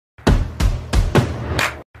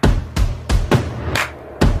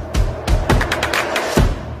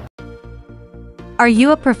Are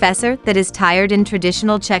you a professor that is tired in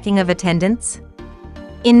traditional checking of attendance?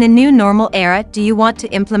 In the new normal era, do you want to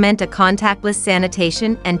implement a contactless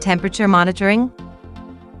sanitation and temperature monitoring?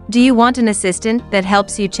 Do you want an assistant that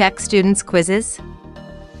helps you check students' quizzes?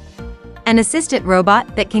 An assistant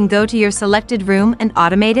robot that can go to your selected room and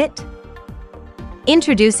automate it?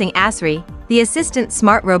 Introducing ASRI, the Assistant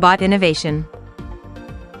Smart Robot Innovation.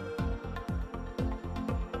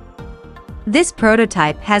 This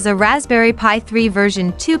prototype has a Raspberry Pi 3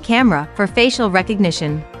 version 2 camera for facial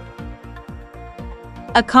recognition,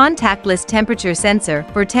 a contactless temperature sensor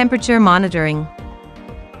for temperature monitoring,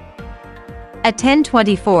 a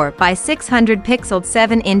 1024 by 600 pixel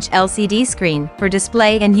 7-inch LCD screen for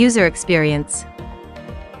display and user experience.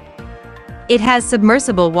 It has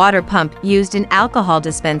submersible water pump used in alcohol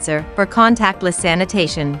dispenser for contactless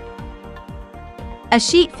sanitation, a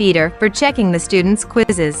sheet feeder for checking the students'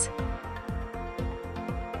 quizzes,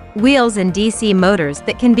 wheels and DC motors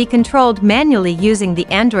that can be controlled manually using the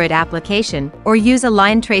Android application or use a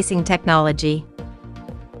line tracing technology.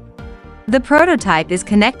 The prototype is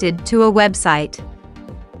connected to a website.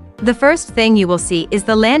 The first thing you will see is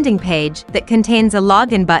the landing page that contains a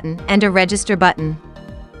login button and a register button.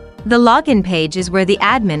 The login page is where the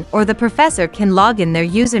admin or the professor can log in their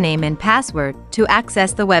username and password to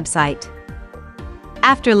access the website.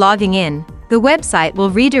 After logging in, the website will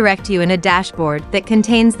redirect you in a dashboard that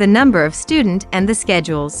contains the number of student and the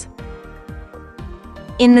schedules.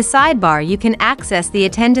 In the sidebar, you can access the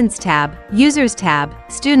Attendance tab, Users tab,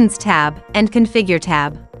 Students tab, and Configure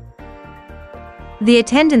tab. The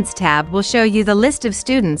Attendance tab will show you the list of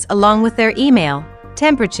students along with their email,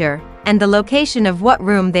 temperature, and the location of what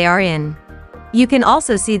room they are in. You can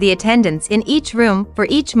also see the attendance in each room for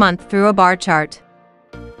each month through a bar chart.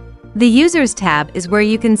 The Users tab is where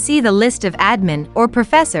you can see the list of admin or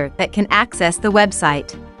professor that can access the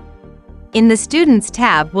website. In the Students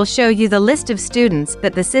tab will show you the list of students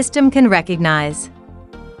that the system can recognize,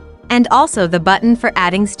 and also the button for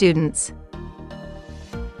adding students.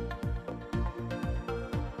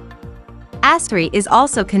 ASRI is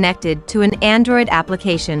also connected to an Android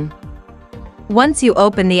application. Once you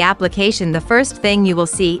open the application, the first thing you will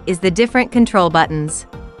see is the different control buttons.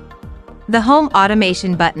 The Home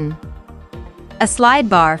Automation button, a slide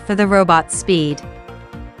bar for the robot's speed,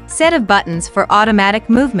 set of buttons for automatic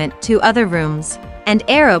movement to other rooms, and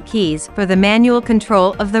arrow keys for the manual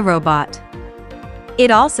control of the robot. It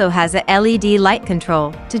also has a LED light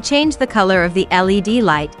control to change the color of the LED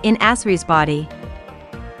light in ASRI's body.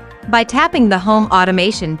 By tapping the Home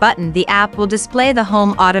Automation button, the app will display the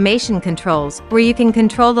home automation controls, where you can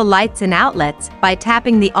control the lights and outlets by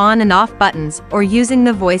tapping the on and off buttons or using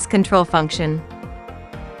the voice control function.